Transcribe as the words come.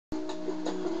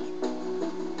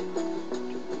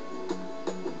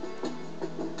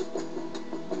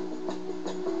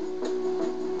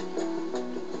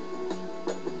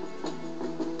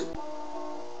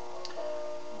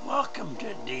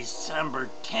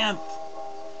December 10th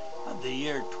of the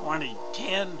year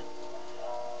 2010,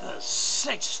 the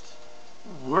 6th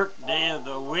work day of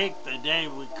the week, the day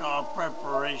we call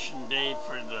preparation day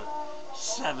for the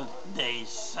 7th day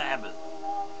Sabbath.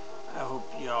 I hope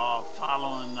you all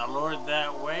following the Lord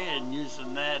that way and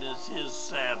using that as His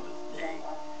Sabbath day.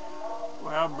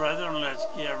 Well, brethren, let's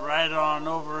get right on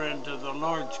over into the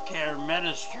Lord's Care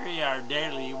Ministry, our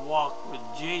daily walk with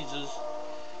Jesus,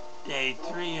 day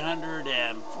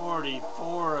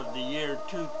 344 of the year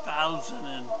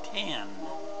 2010.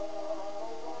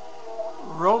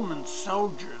 Roman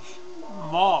soldiers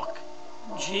mock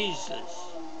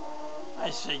Jesus. I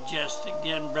suggest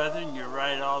again, brethren, you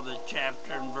write all the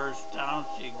chapter and verse down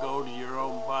so you go to your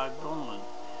own Bible and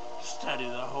study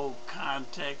the whole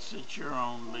context at your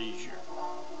own leisure.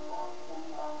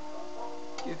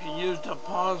 You can use the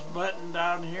pause button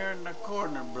down here in the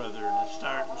corner, brother, to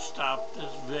start and stop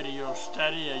this video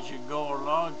study as you go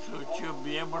along so that you'll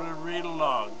be able to read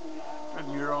along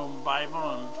from your own Bible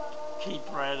and keep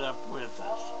right up with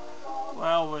us.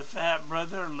 Well, with that,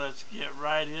 brethren, let's get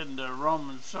right into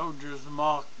Roman soldiers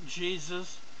mock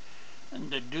Jesus.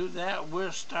 And to do that,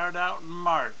 we'll start out in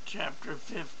Mark chapter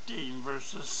 15,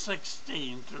 verses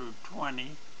 16 through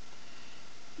 20.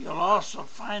 You'll also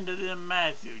find it in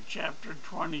Matthew chapter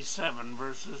 27,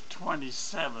 verses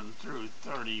 27 through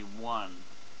 31.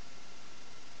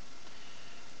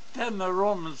 Then the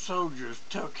Roman soldiers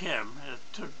took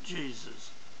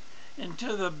Jesus,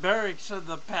 into the barracks of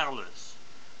the palace,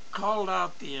 called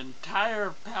out the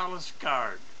entire palace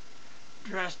guard,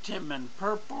 dressed him in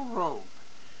purple robe,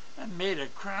 and made a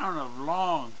crown of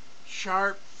long,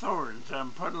 sharp thorns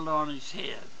and put it on his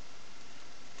head.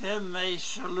 Then they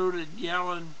saluted,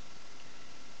 yelling,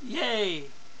 "Yea,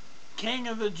 King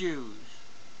of the Jews!"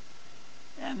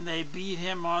 And they beat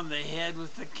him on the head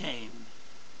with a cane,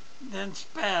 then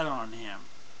spat on him,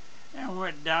 and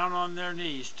went down on their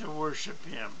knees to worship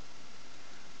him.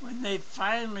 When they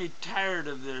finally tired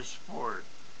of their sport,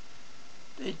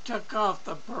 they took off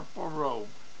the purple robe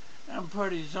and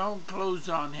put his own clothes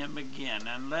on him again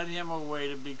and led him away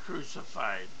to be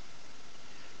crucified.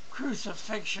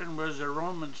 Crucifixion was a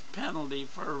Roman's penalty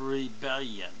for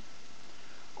rebellion.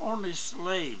 Only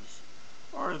slaves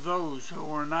or those who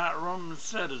were not Roman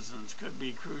citizens could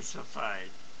be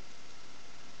crucified.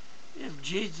 If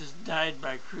Jesus died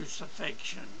by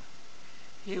crucifixion,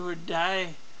 he would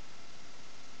die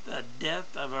the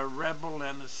death of a rebel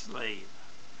and a slave.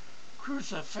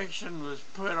 Crucifixion was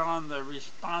put on the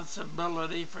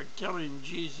responsibility for killing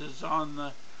Jesus on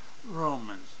the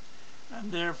Romans,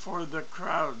 and therefore the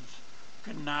crowds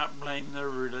could not blame the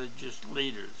religious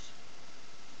leaders.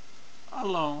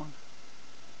 Alone,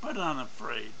 but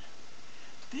unafraid,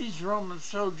 these Roman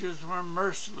soldiers were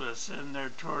merciless in their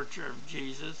torture of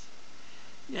Jesus,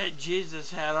 yet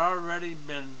Jesus had already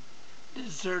been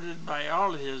deserted by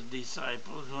all his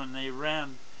disciples when they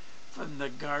ran from the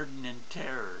garden in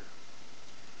terror.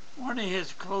 One of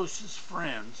his closest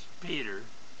friends, Peter,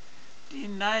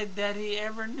 denied that he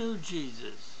ever knew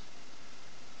Jesus.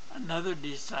 Another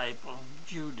disciple,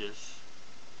 Judas,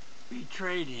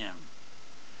 betrayed him.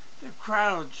 The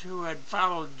crowds who had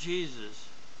followed Jesus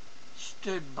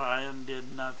stood by and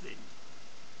did nothing.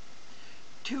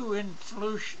 Two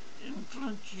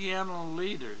influential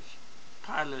leaders,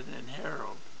 Pilate and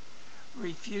Herod,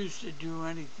 refused to do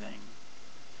anything.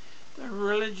 The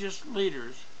religious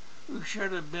leaders, who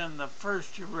should have been the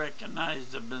first to recognize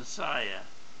the Messiah,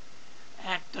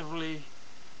 actively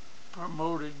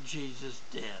promoted Jesus'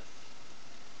 death.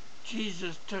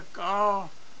 Jesus took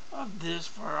all of this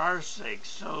for our sake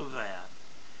so that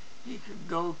he could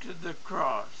go to the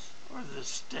cross or the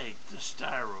stake, the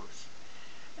styrus,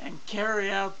 and carry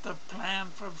out the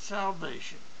plan for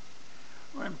salvation.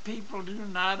 When people do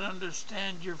not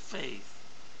understand your faith,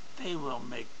 they will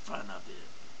make fun of it.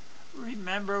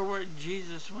 Remember what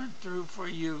Jesus went through for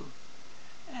you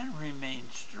and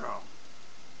remain strong.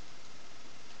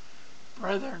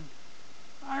 Brethren,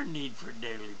 our need for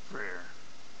daily prayer.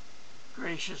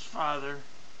 Gracious Father,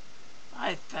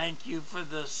 I thank you for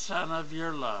the Son of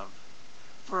your love,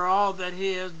 for all that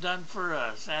he has done for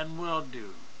us and will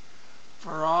do,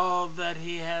 for all that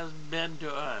he has been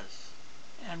to us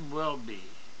and will be.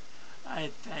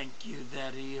 I thank you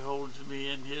that he holds me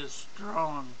in his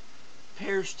strong,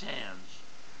 pierced hands,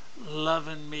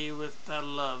 loving me with the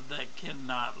love that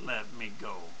cannot let me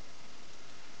go.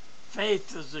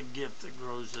 Faith is a gift that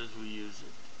grows as we use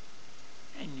it,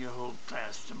 and you hold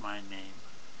fast to my name.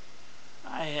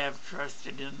 I have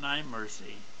trusted in thy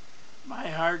mercy.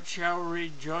 My heart shall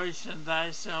rejoice in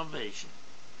thy salvation.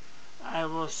 I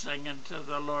will sing unto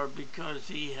the Lord because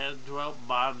he has dwelt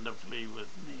bountifully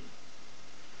with me.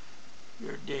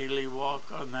 Your daily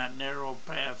walk on that narrow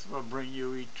path will bring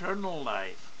you eternal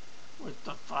life with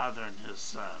the Father and His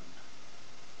Son.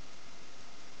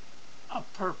 A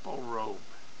purple robe.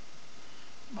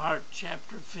 Mark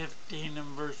chapter 15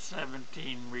 and verse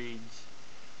 17 reads,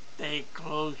 "They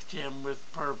clothed him with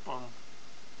purple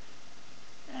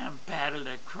and patted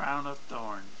a crown of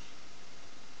thorns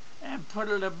and put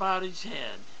it about his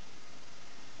head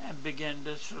and began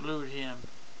to salute him,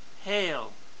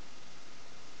 'Hail,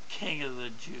 King of the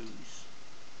Jews.'"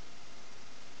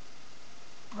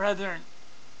 Brethren,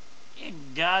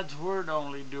 in God's word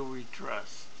only do we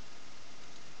trust,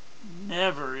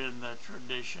 never in the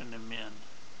tradition of men.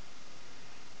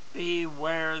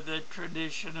 Beware the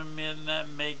tradition of men that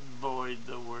make void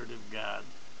the word of God.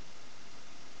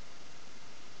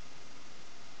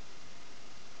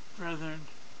 Brethren,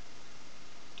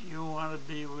 do you want to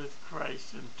be with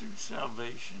Christ and through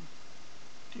salvation,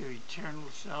 to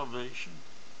eternal salvation?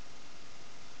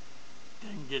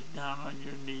 Then get down on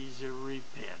your knees and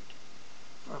repent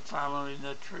for following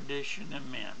the tradition of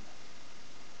men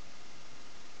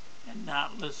and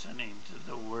not listening to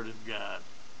the Word of God.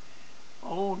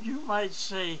 Oh, you might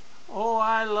say, "Oh,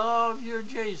 I love your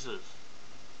Jesus."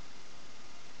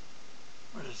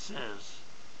 But it says,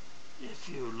 "If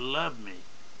you love me,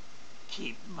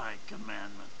 keep my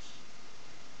commandments."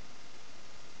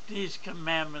 These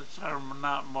commandments are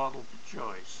not multiple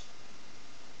choice.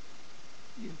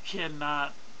 You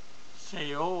cannot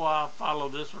say, "Oh, I'll follow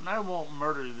this one. I won't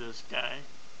murder this guy."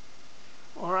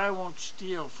 Or I won't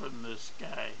steal from this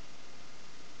guy.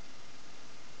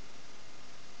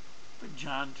 But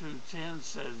John 2:10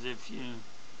 says, if you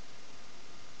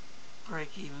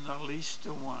break even the least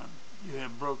of one, you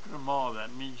have broken them all.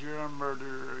 That means you're a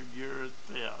murderer, you're a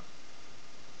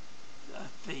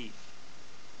thief.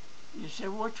 You say,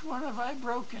 which one have I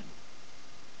broken?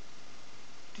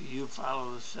 Do you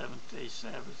follow the seventh-day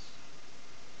Sabbath?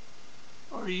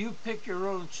 Or do you pick your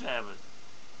own Sabbath?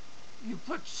 You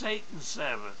put Satan's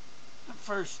Sabbath, the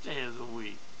first day of the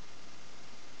week.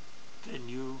 Then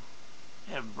you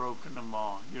have broken them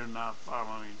all. You're not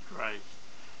following Christ.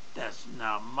 That's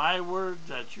not my word.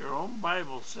 That's your own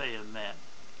Bible saying that.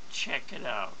 Check it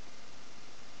out.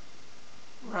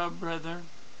 Well, brethren,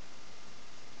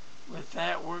 with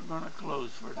that, we're going to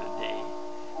close for today.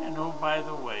 And oh, by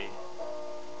the way,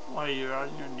 while you're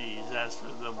on your knees, ask for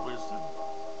the wisdom,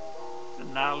 the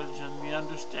knowledge, and the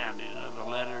understanding of the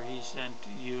letter He sent to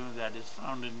you that is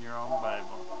found in your own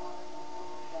Bible.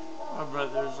 Well,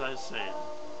 brothers, I said,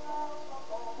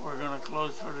 we're going to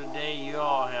close for today. You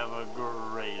all have a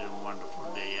great and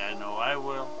wonderful day. I know I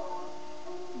will.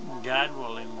 God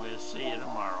willing, we'll see you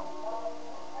tomorrow.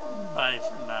 Bye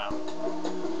for now.